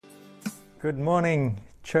Good morning,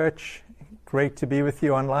 church. Great to be with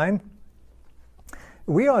you online.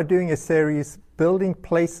 We are doing a series, Building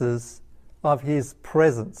Places of His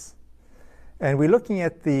Presence. And we're looking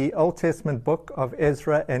at the Old Testament book of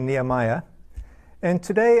Ezra and Nehemiah. And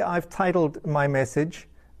today I've titled my message,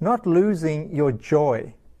 Not Losing Your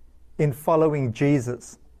Joy in Following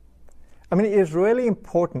Jesus. I mean, it is really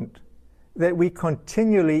important that we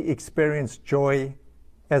continually experience joy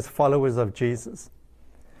as followers of Jesus.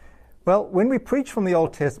 Well, when we preach from the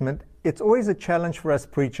Old Testament, it's always a challenge for us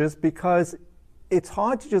preachers because it's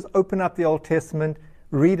hard to just open up the Old Testament,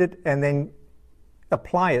 read it, and then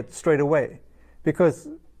apply it straight away. Because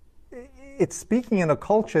it's speaking in a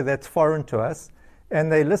culture that's foreign to us,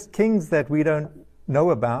 and they list kings that we don't know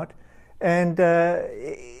about, and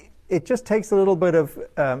it just takes a little bit of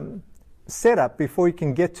setup before you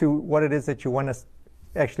can get to what it is that you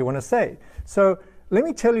actually want to say. So let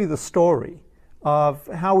me tell you the story of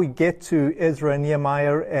how we get to Ezra and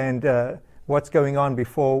Nehemiah and what's going on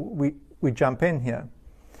before we jump in here.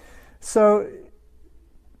 So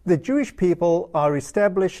the Jewish people are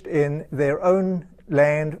established in their own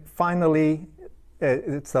land. Finally,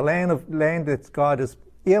 it's the land that God has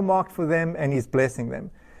earmarked for them, and He's blessing them.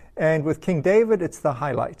 And with King David, it's the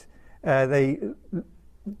highlight. They're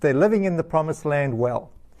living in the promised land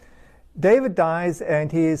well. David dies,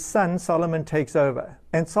 and his son Solomon takes over.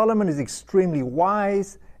 And Solomon is extremely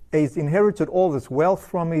wise. He's inherited all this wealth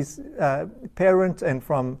from his parents and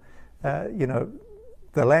from,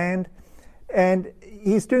 the land. And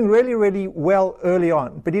he's doing really, really well early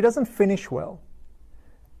on. But he doesn't finish well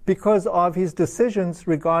because of his decisions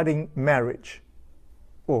regarding marriage,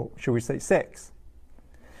 or should we say sex.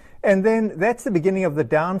 And then that's the beginning of the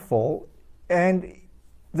downfall, and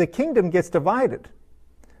the kingdom gets divided.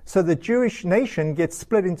 So the Jewish nation gets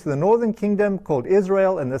split into the northern kingdom called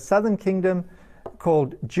Israel and the southern kingdom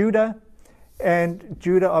called Judah. And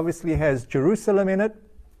Judah obviously has Jerusalem in it.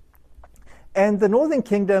 And the northern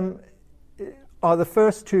kingdom are the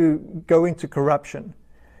first to go into corruption.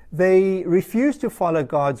 They refuse to follow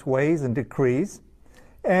God's ways and decrees.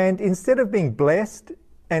 And instead of being blessed,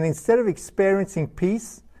 and instead of experiencing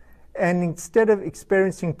peace, and instead of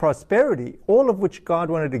experiencing prosperity, all of which God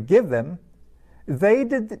wanted to give them, they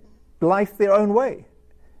did life their own way.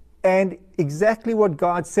 And exactly what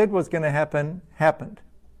God said was going to happen, happened.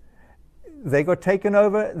 They got taken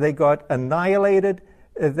over, they got annihilated,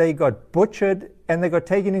 they got butchered, and they got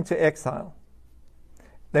taken into exile.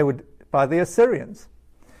 They were by the Assyrians.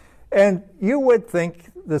 And you would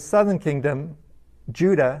think the southern kingdom,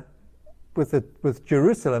 Judah, with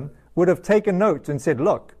Jerusalem, would have taken note and said,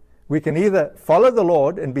 look, we can either follow the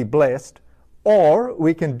Lord and be blessed, or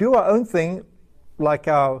we can do our own thing like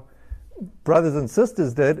our brothers and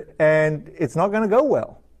sisters did, and it's not going to go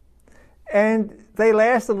well. And they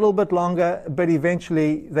last a little bit longer, but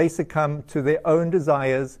eventually they succumb to their own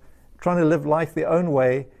desires, trying to live life their own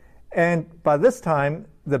way. And by this time,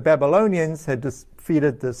 the Babylonians had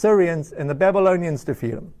defeated the Assyrians, and the Babylonians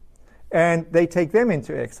defeat them. And they take them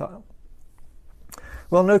into exile.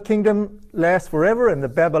 Well, no kingdom lasts forever, and the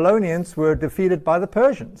Babylonians were defeated by the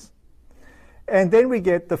Persians. And then we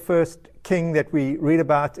get the first king that we read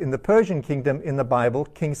about in the Persian kingdom in the Bible,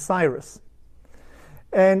 King Cyrus.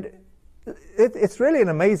 And it's really an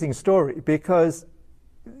amazing story because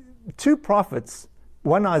two prophets,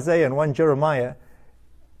 one Isaiah and one Jeremiah,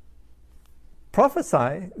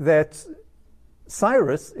 prophesy that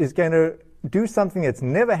Cyrus is going to do something that's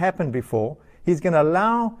never happened before. He's going to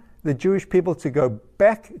allow the Jewish people to go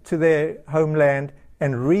back to their homeland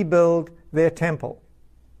and rebuild their temple.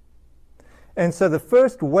 And so the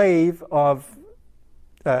first wave of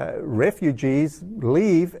refugees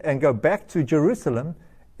leave and go back to Jerusalem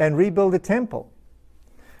and rebuild the temple.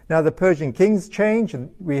 Now the Persian kings change,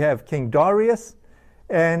 and we have King Darius,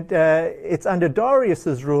 and it's under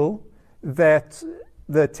Darius's rule that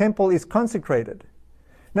the temple is consecrated.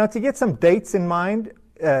 Now to get some dates in mind,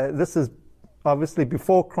 this is obviously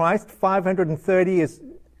before Christ. 530 is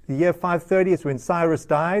the year 530 is when Cyrus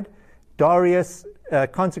died. Darius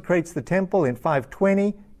consecrates the temple in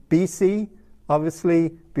 520 BC, obviously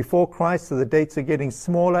before Christ, so the dates are getting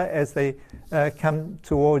smaller as they come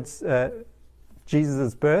towards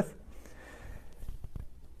Jesus' birth.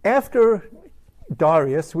 After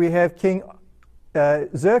Darius, we have King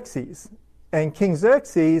Xerxes. And King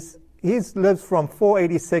Xerxes, he lives from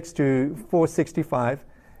 486 to 465.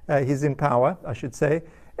 He's in power, I should say.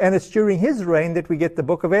 And it's during his reign that we get the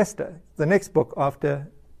book of Esther, the next book after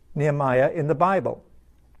Nehemiah in the Bible.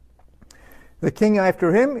 The king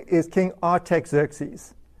after him is King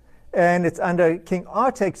Artaxerxes. And it's under King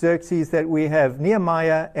Artaxerxes that we have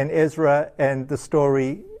Nehemiah and Ezra and the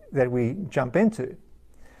story that we jump into.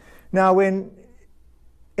 Now, when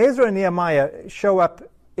Ezra and Nehemiah show up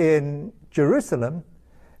in Jerusalem,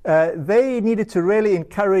 they needed to really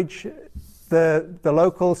encourage the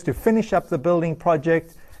locals to finish up the building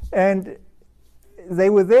project, and they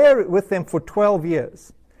were there with them for 12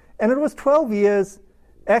 years. And it was 12 years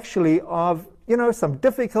actually of, some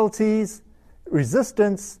difficulties,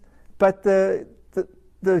 resistance, but the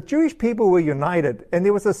Jewish people were united, and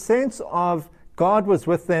there was a sense of God was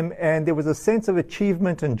with them, and there was a sense of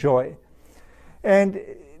achievement and joy. And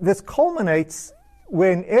this culminates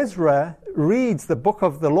when Ezra reads the book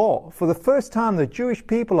of the law. For the first time, the Jewish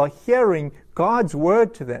people are hearing God's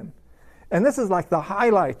word to them. And this is like the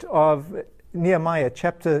highlight of Nehemiah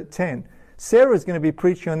chapter 10. Sarah's going to be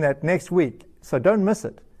preaching on that next week, so don't miss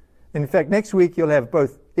it. In fact, next week you'll have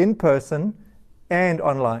both in person and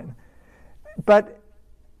online. But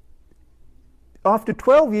after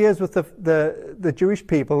 12 years with the Jewish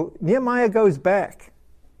people, Nehemiah goes back.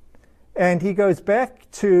 And he goes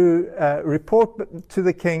back to report to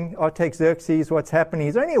the king, Artaxerxes, what's happening.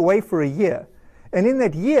 He's only away for a year. And in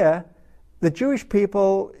that year, the Jewish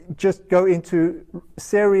people just go into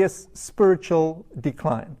serious spiritual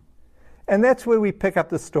decline. And that's where we pick up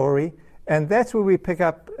the story. And that's where we pick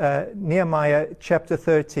up Nehemiah chapter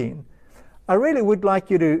 13. I really would like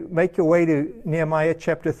you to make your way to Nehemiah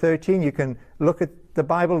chapter 13. You can look at the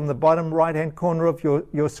Bible in the bottom right-hand corner of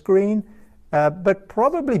your screen. But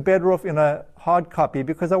probably better off in a hard copy,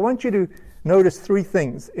 because I want you to notice three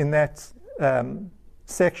things in that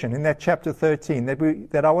section, in that chapter 13,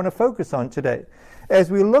 that I want to focus on today.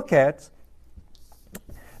 As we look at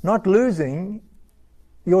not losing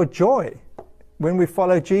your joy when we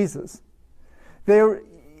follow Jesus. There are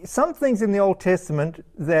some things in the Old Testament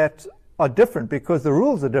that are different because the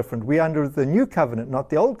rules are different. We're under the new covenant, not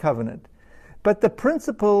the old covenant. But the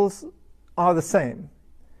principles are the same.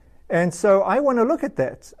 And so I want to look at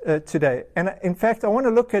that today. And in fact, I want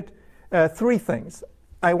to look at three things.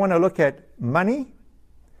 I want to look at money.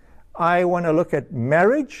 I want to look at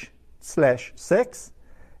marriage/sex.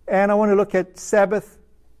 And I want to look at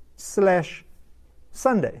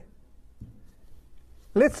Sabbath/Sunday.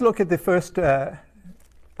 Let's look at the first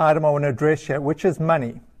item I want to address here, which is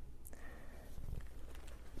money.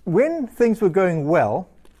 When things were going well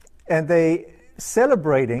and they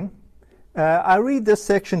celebrating, I read this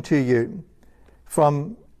section to you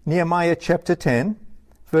from Nehemiah chapter 10,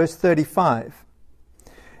 verse 35.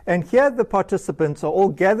 And here the participants are all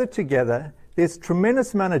gathered together. There's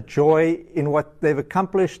tremendous amount of joy in what they've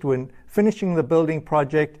accomplished when finishing the building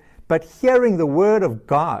project, but hearing the word of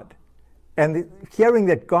God and hearing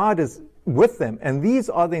that God is with them. And these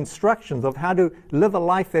are the instructions of how to live a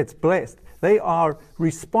life that's blessed. They are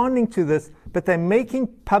responding to this, but they're making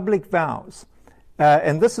public vows.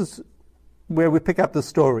 And this is where we pick up the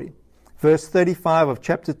story. Verse 35 of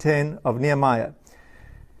chapter 10 of Nehemiah.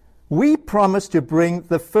 We promise to bring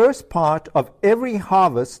the first part of every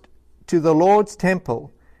harvest to the Lord's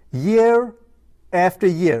temple year after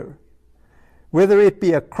year, whether it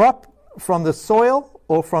be a crop from the soil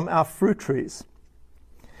or from our fruit trees.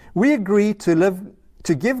 We agree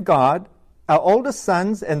to give God our oldest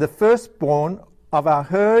sons and the firstborn of our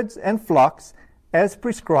herds and flocks as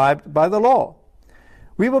prescribed by the law.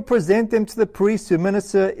 We will present them to the priests who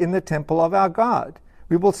minister in the temple of our God.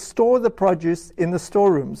 We will store the produce in the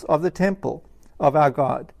storerooms of the temple of our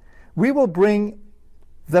God. We will bring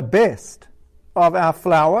the best of our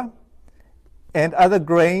flour and other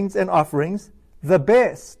grains and offerings, the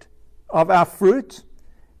best of our fruit,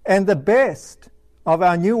 and the best of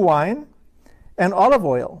our new wine and olive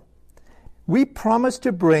oil. We promise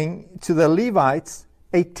to bring to the Levites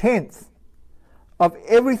 1/10 of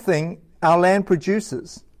everything our land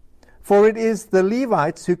produces, for it is the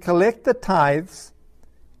Levites who collect the tithes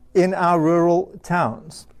in our rural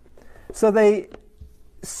towns. So they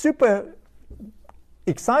super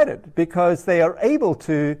excited because they are able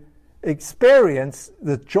to experience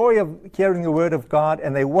the joy of hearing the word of God,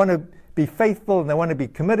 and they want to be faithful, and they want to be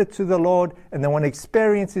committed to the Lord, and they want to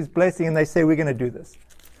experience His blessing, and they say, we're going to do this.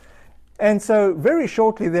 And so very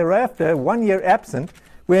shortly thereafter, 1 year absent,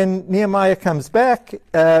 when Nehemiah comes back,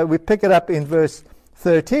 we pick it up in verse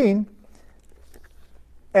 13.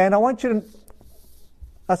 And I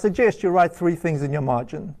suggest you write three things in your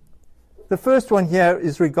margin. The first one here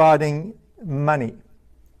is regarding money.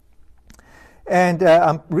 And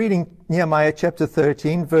I'm reading Nehemiah chapter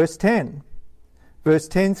 13, verse 10. Verse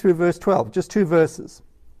 10 through verse 12, just two verses.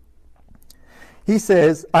 He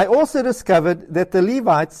says, I also discovered that the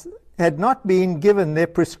Levites had not been given their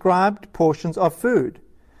prescribed portions of food.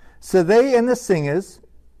 So they and the singers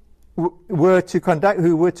who were to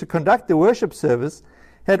conduct the worship service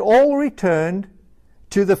had all returned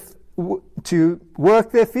to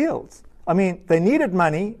work their fields. I mean, they needed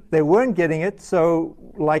money. They weren't getting it. So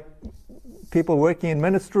like people working in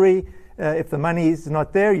ministry, if the money is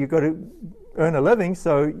not there, you've got to earn a living.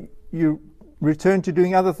 So you return to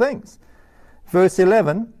doing other things. Verse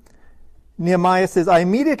 11, Nehemiah says, I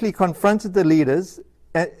immediately confronted the leaders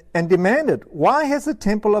and demanded, why has the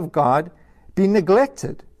temple of God been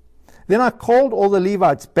neglected? Then I called all the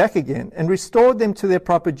Levites back again and restored them to their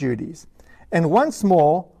proper duties. And once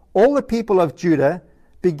more, all the people of Judah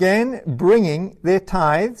began bringing their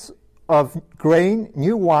tithes of grain,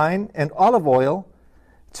 new wine, and olive oil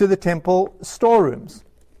to the temple storerooms.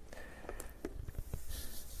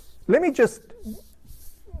 Let me just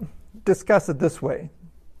discuss it this way.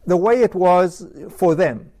 The way it was for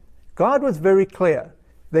them. God was very clear.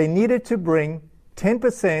 They needed to bring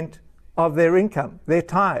 10% of their income, their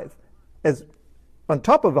tithe, as on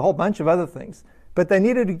top of a whole bunch of other things. But they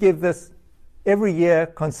needed to give this every year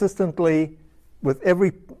consistently with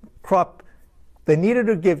every crop. They needed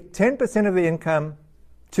to give 10% of the income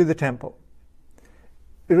to the temple.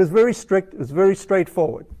 It was very strict. It was very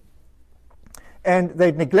straightforward. And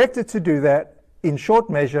they'd neglected to do that in short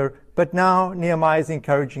measure, but now Nehemiah is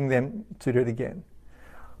encouraging them to do it again.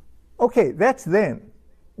 Okay, that's then.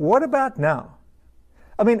 What about now?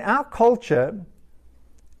 I mean, our culture,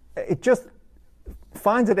 it just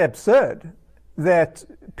finds it absurd that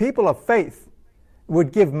people of faith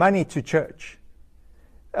would give money to church.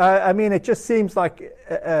 I mean, it just seems like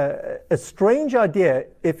a strange idea,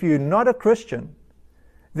 if you're not a Christian,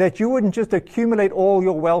 that you wouldn't just accumulate all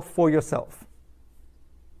your wealth for yourself.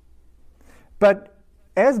 But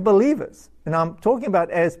as believers, and I'm talking about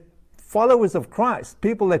as followers of Christ,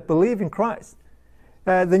 people that believe in Christ,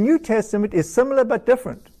 the New Testament is similar but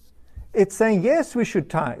different. It's saying, yes, we should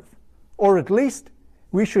tithe, or at least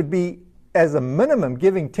we should be, as a minimum,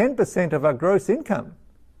 giving 10% of our gross income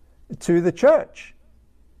to the church.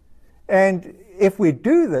 And if we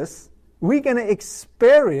do this, we're going to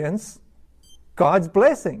experience God's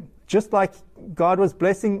blessing, just like God was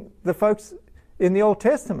blessing the folks in the Old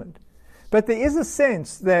Testament. But there is a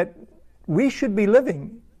sense that we should be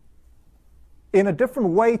living in a different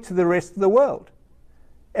way to the rest of the world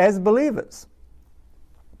as believers.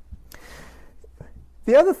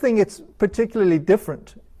 The other thing it's particularly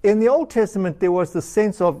different. In the Old Testament, there was the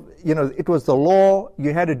sense of, it was the law,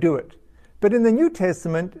 you had to do it. But in the New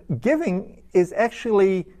Testament, giving is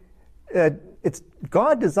actually,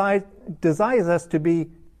 God desires us to be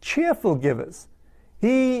cheerful givers.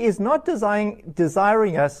 He is not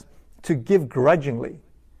desiring us to give grudgingly.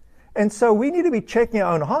 And so we need to be checking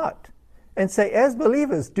our own heart and say, as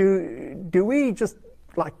believers, do we just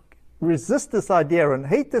like resist this idea and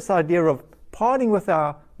hate this idea of parting with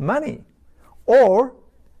our money? Or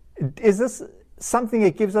is this something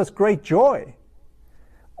that gives us great joy?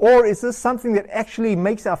 Or is this something that actually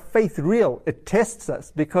makes our faith real? It tests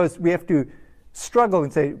us because we have to struggle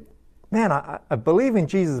and say, man, I believe in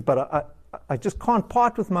Jesus, but I just can't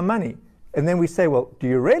part with my money. And then we say, well, do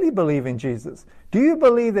you really believe in Jesus? Do you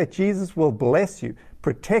believe that Jesus will bless you,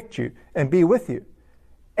 protect you, and be with you?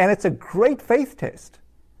 And it's a great faith test.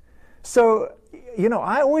 So,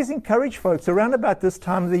 I always encourage folks around about this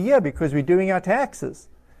time of the year, because we're doing our taxes,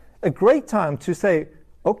 a great time to say,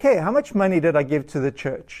 okay, how much money did I give to the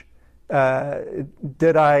church?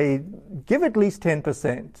 Did I give at least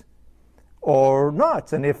 10% or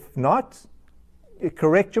not? And if not,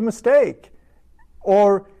 correct your mistake.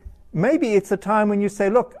 Or maybe it's a time when you say,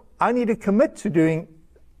 look, I need to commit to doing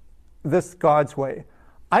this God's way.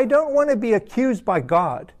 I don't want to be accused by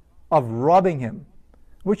God of robbing him,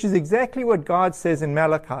 which is exactly what God says in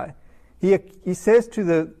Malachi. He says to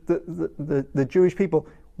the Jewish people,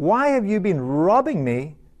 why have you been robbing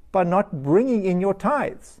me by not bringing in your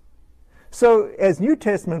tithes? So as New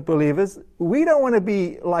Testament believers, we don't want to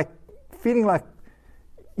be feeling like,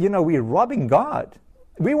 we're robbing God.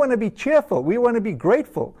 We want to be cheerful. We want to be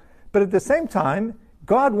grateful. But at the same time,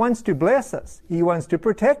 God wants to bless us. He wants to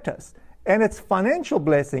protect us. And it's financial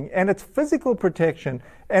blessing, and it's physical protection,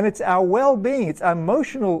 and it's our well-being, it's our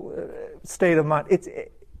emotional state of mind.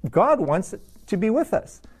 God wants to be with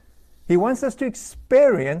us. He wants us to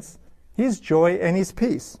experience his joy and his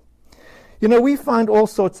peace. We find all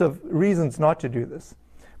sorts of reasons not to do this.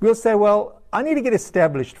 We'll say, well, I need to get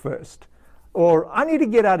established first, or I need to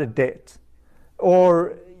get out of debt,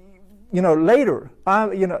 or, later,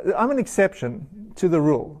 I'm an exception to the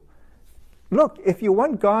rule. Look, if you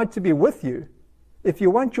want God to be with you, if you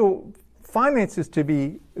want your finances to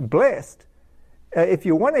be blessed, if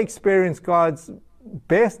you want to experience God's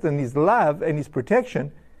best and his love and his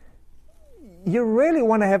protection, you really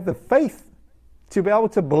want to have the faith to be able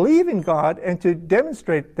to believe in God and to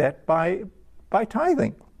demonstrate that by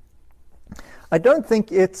tithing. I don't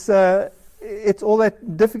think it's all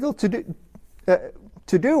that difficult to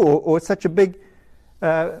do or such a big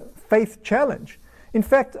faith challenge. In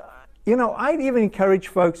fact, I'd even encourage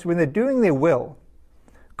folks when they're doing their will,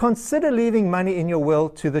 consider leaving money in your will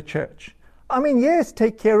to the church. I mean, yes,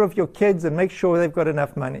 take care of your kids and make sure they've got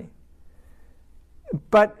enough money.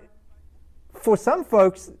 But for some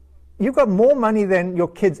folks, you've got more money than your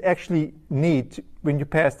kids actually need when you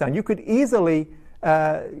pass down. You could easily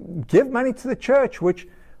give money to the church, which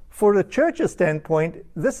for the church's standpoint,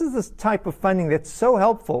 this is the type of funding that's so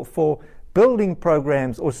helpful for building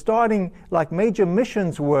programs or starting like major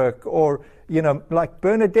missions work, or like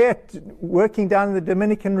Bernadette working down in the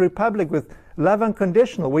Dominican Republic with Love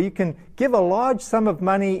Unconditional, where you can give a large sum of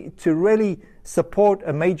money to really support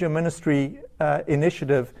a major ministry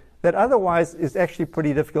initiative that otherwise is actually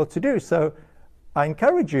pretty difficult to do. So I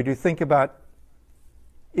encourage you to think about,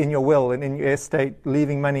 in your will and in your estate,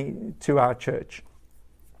 leaving money to our church.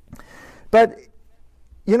 But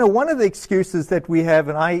one of the excuses that we have,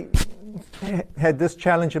 and I had this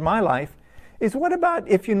challenge in my life, is what about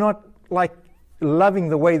if you're not like loving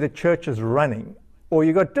the way the church is running, or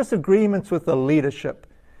you got disagreements with the leadership?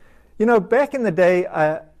 Back in the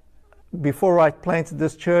day, before I planted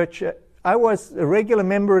this church, I was a regular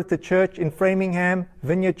member at the church in Framingham,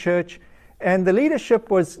 Vineyard Church, and the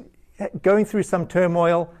leadership was going through some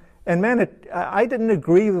turmoil, and man, I didn't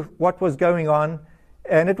agree with what was going on,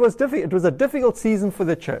 and it was difficult. It was a difficult season for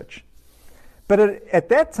the church. But at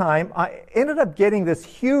that time, I ended up getting this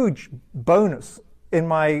huge bonus in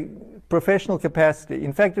my professional capacity.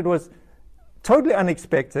 In fact, it was totally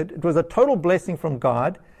unexpected. It was a total blessing from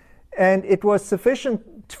God, and it was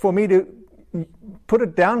sufficient for me to put a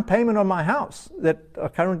down payment on my house that I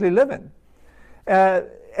currently live in.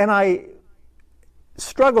 And I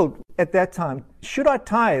struggled at that time. Should I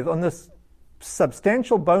tithe on this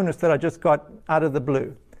substantial bonus that I just got out of the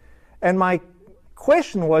blue? And my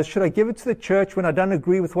question was, should I give it to the church when I don't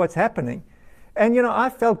agree with what's happening? And I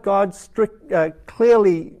felt God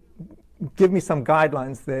clearly give me some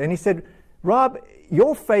guidelines there. And he said, Rob,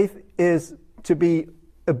 your faith is to be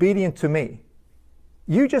obedient to me.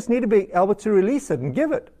 You just need to be able to release it and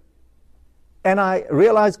give it. And I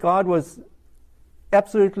realized God was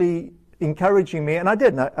absolutely encouraging me, and I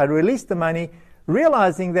did. I released the money,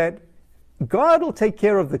 realizing that God will take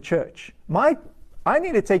care of the church. I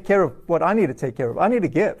need to take care of what I need to take care of. I need to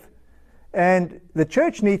give. And the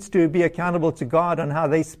church needs to be accountable to God on how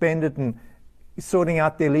they spend it and sorting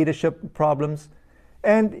out their leadership problems.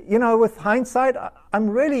 And, with hindsight, I'm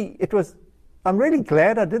really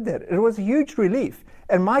glad I did that. It was a huge relief.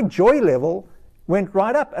 And my joy level went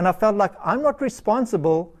right up. And I felt like I'm not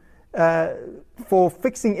responsible for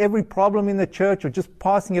fixing every problem in the church or just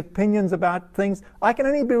passing opinions about things. I can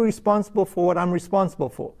only be responsible for what I'm responsible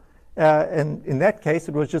for. And in that case,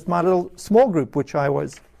 it was just my little small group which I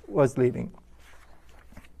was leading.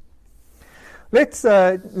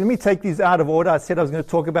 Let me take these out of order. I said I was going to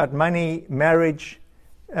talk about money, marriage,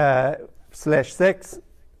 /sex,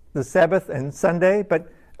 the Sabbath, and Sunday,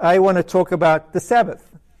 but I want to talk about the Sabbath.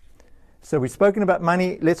 So we've spoken about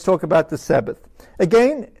money. Let's talk about the Sabbath.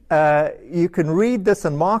 Again, you can read this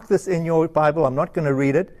and mark this in your Bible. I'm not going to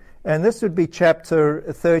read it. And this would be chapter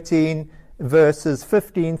 13, verses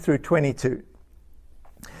 15 through 22.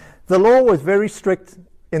 The law was very strict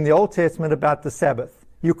in the Old Testament about the Sabbath.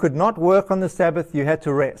 You could not work on the Sabbath. You had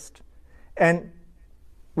to rest. And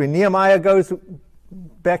when Nehemiah goes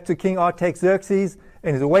back to King Artaxerxes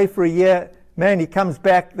and he's away for a year, man, he comes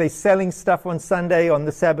back. They're selling stuff on Sunday, on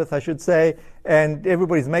the Sabbath, I should say, and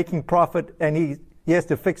everybody's making profit, and he has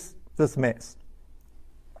to fix this mess.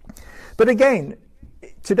 But again,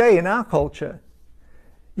 today in our culture,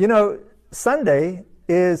 Sunday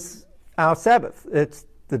is our Sabbath. It's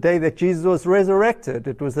the day that Jesus was resurrected.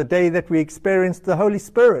 It was the day that we experienced the Holy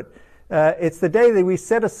Spirit. It's the day that we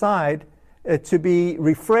set aside to be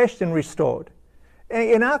refreshed and restored.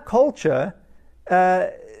 In our culture,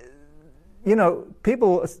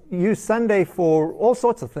 people use Sunday for all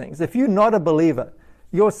sorts of things. If you're not a believer,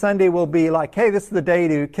 your Sunday will be like, hey, this is the day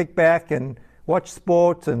to kick back and watch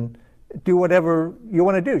sport and do whatever you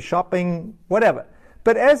want to do, shopping, whatever.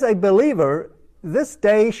 But as a believer, this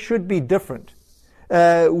day should be different.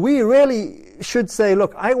 We really should say,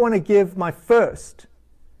 look, I want to give my first.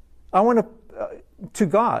 I want to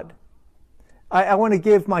God. I want to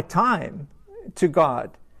give my time to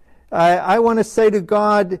God. I want to say to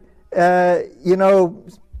God, I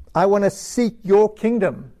want to seek your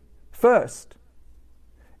kingdom first.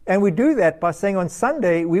 And we do that by saying on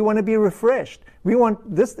Sunday, we want to be refreshed. We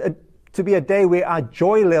want this to be a day where our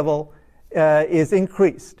joy level is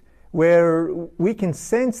increased, where we can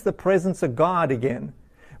sense the presence of God again,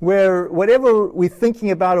 where whatever we're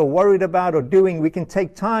thinking about or worried about or doing, we can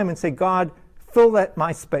take time and say, God, fill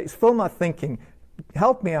my space, fill my thinking,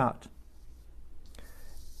 help me out.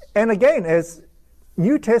 And again, as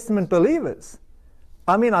New Testament believers,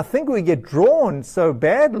 I think we get drawn so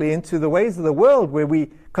badly into the ways of the world where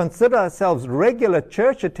we consider ourselves regular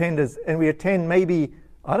church attenders, and we attend maybe,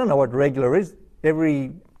 I don't know what regular is,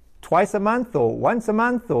 twice a month or once a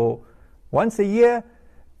month or once a year.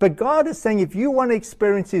 But God is saying, if you want to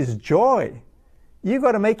experience His joy, you've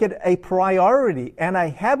got to make it a priority and a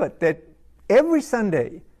habit that every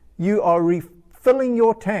Sunday you are refilling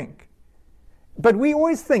your tank. But we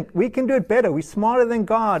always think we can do it better. We're smarter than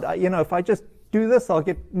God. If I just do this, I'll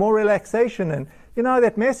get more relaxation. And,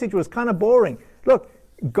 that message was kind of boring. Look,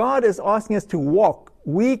 God is asking us to walk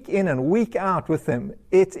week in and week out with Him.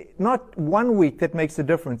 It's not 1 week that makes a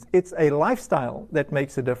difference. It's a lifestyle that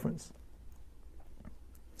makes a difference.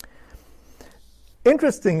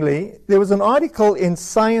 Interestingly, there was an article in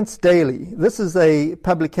Science Daily. This is a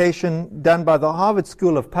publication done by the Harvard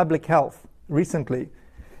School of Public Health recently.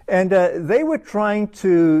 And they were trying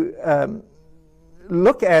to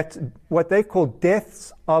look at what they call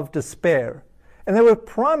deaths of despair. And they were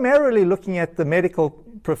primarily looking at the medical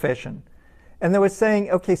profession. And they were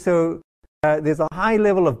saying, okay, so there's a high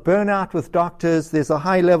level of burnout with doctors. There's a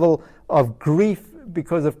high level of grief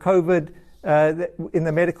because of COVID in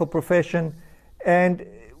the medical profession. And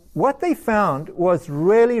what they found was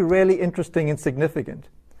really, really interesting and significant.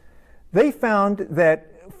 They found that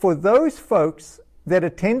for those folks that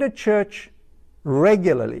attended church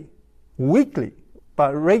regularly, weekly,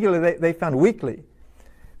 by regularly they found weekly,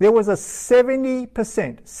 there was a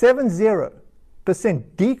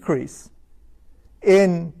 70% decrease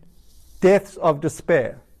in deaths of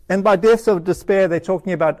despair. And by deaths of despair, they're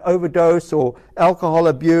talking about overdose or alcohol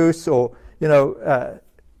abuse or,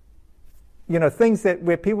 things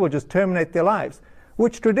where people just terminate their lives,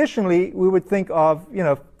 which traditionally we would think of,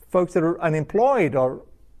 folks that are unemployed or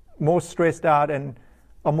more stressed out and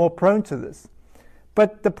are more prone to this.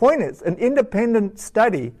 But the point is, an independent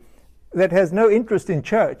study that has no interest in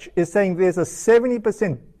church is saying there's a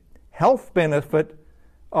 70% health benefit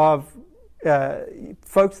of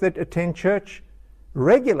folks that attend church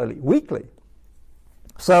regularly, weekly.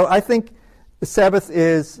 So I think the Sabbath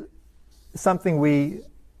is something we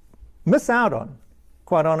miss out on,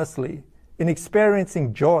 quite honestly, in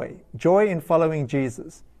experiencing joy in following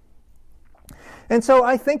Jesus. And so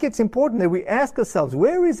I think it's important that we ask ourselves,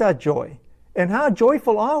 where is our joy? And how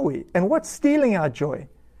joyful are we? And what's stealing our joy?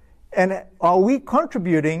 And are we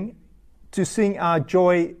contributing to seeing our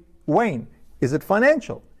joy wane? Is it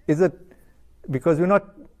financial? Is it because we're not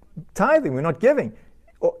tithing, we're not giving?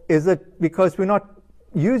 Or is it because we're not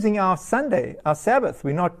using our Sunday, our Sabbath?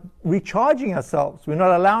 We're not recharging ourselves. We're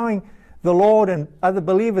not allowing the Lord and other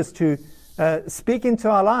believers to speak into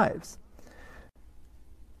our lives.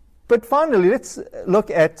 But finally, let's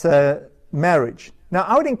look at marriage. Now,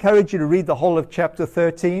 I would encourage you to read the whole of chapter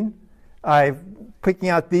 13. I'm picking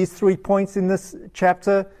out these 3 points in this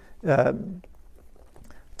chapter: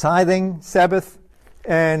 tithing, Sabbath,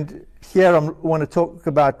 and here I want to talk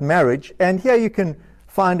about marriage. And here you can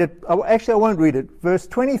find it. Actually, I won't read it. Verse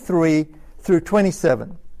 23 through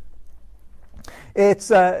 27. It's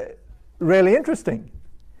really interesting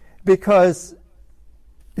because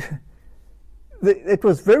it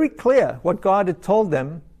was very clear what God had told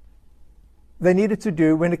them they needed to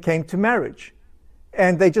do when it came to marriage.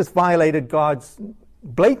 And they just blatantly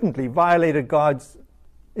violated God's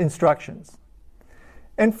instructions.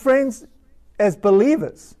 And friends, as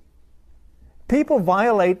believers, people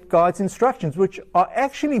violate God's instructions, which are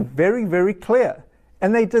actually very, very clear.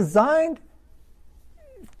 And they're designed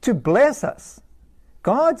to bless us.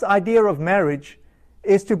 God's idea of marriage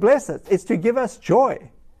is to bless us. It's to give us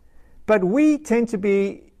joy. But we tend to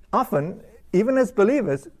be often, even as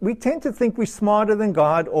believers, we tend to think we're smarter than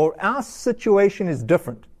God or our situation is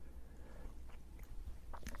different.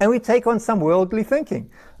 And we take on some worldly thinking.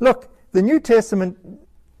 Look, the New Testament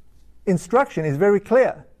instruction is very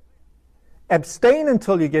clear. Abstain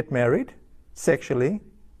until you get married, sexually.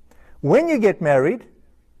 When you get married,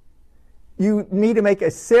 you need to make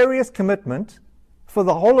a serious commitment for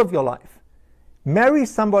the whole of your life. Marry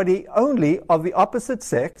somebody only of the opposite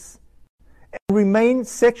sex and remain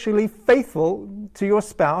sexually faithful to your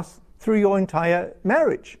spouse through your entire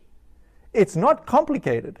marriage. It's not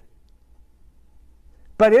complicated.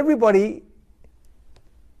 But everybody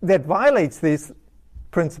that violates these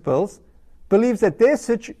principles believes that their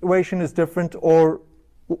situation is different or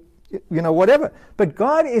whatever. But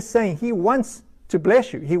God is saying He wants to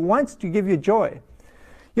bless you. He wants to give you joy.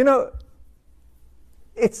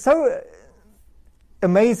 It so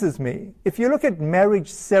amazes me. If you look at marriage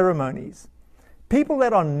ceremonies, people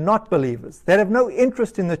that are not believers, that have no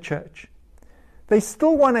interest in the church, they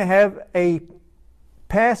still want to have a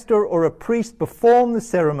pastor or a priest perform the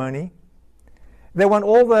ceremony. They want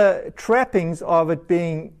all the trappings of it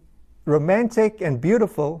being romantic and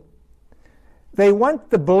beautiful. They want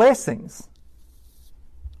the blessings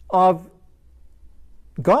of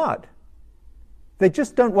God. They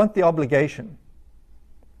just don't want the obligation.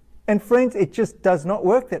 And friends, it just does not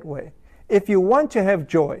work that way. If you want to have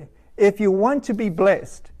joy, if you want to be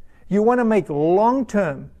blessed, you want to make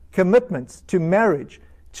long-term commitments to marriage,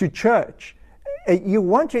 to church, you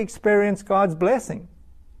want to experience God's blessing.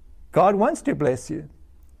 God wants to bless you.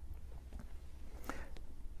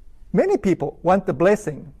 Many people want the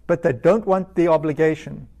blessing, but they don't want the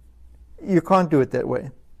obligation. You can't do it that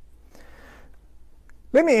way.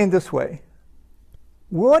 Let me end this way.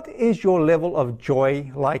 What is your level of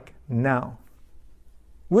joy like now?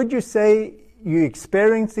 Would you say you're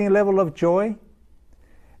experiencing a level of joy?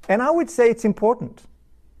 And I would say it's important,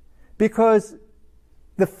 because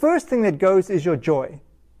the first thing that goes is your joy.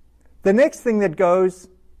 The next thing that goes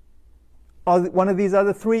are one of these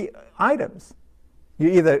other three items. You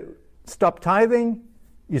either stop tithing,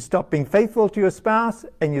 you stop being faithful to your spouse,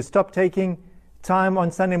 and you stop taking time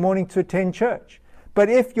on Sunday morning to attend church. But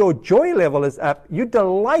if your joy level is up, you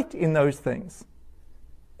delight in those things.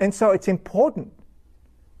 And so it's important.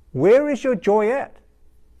 Where is your joy at?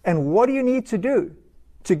 And what do you need to do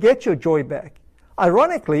to get your joy back?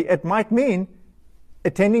 Ironically, it might mean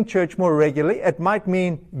attending church more regularly. It might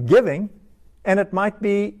mean giving. And it might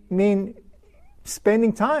mean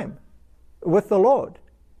spending time with the Lord.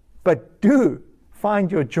 But do find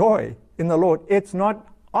your joy in the Lord. It's not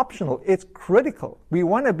optional. It's critical. We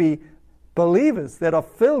want to be believers that are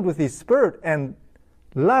filled with His Spirit and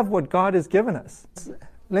love what God has given us.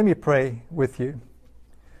 Let me pray with you.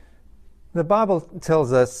 The Bible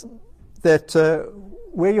tells us that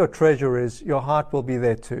where your treasure is, your heart will be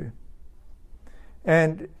there too.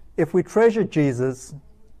 And if we treasure Jesus,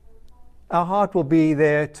 our heart will be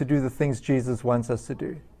there to do the things Jesus wants us to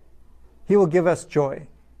do. He will give us joy.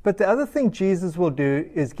 But the other thing Jesus will do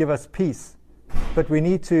is give us peace. But we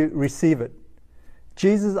need to receive it.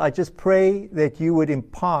 Jesus, I just pray that you would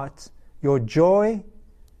impart your joy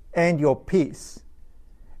and your peace.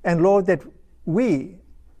 And Lord, that we,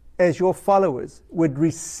 as your followers, would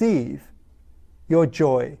receive your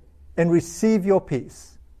joy and receive your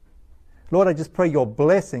peace. Lord, I just pray your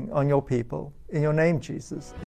blessing on your people. In your name, Jesus.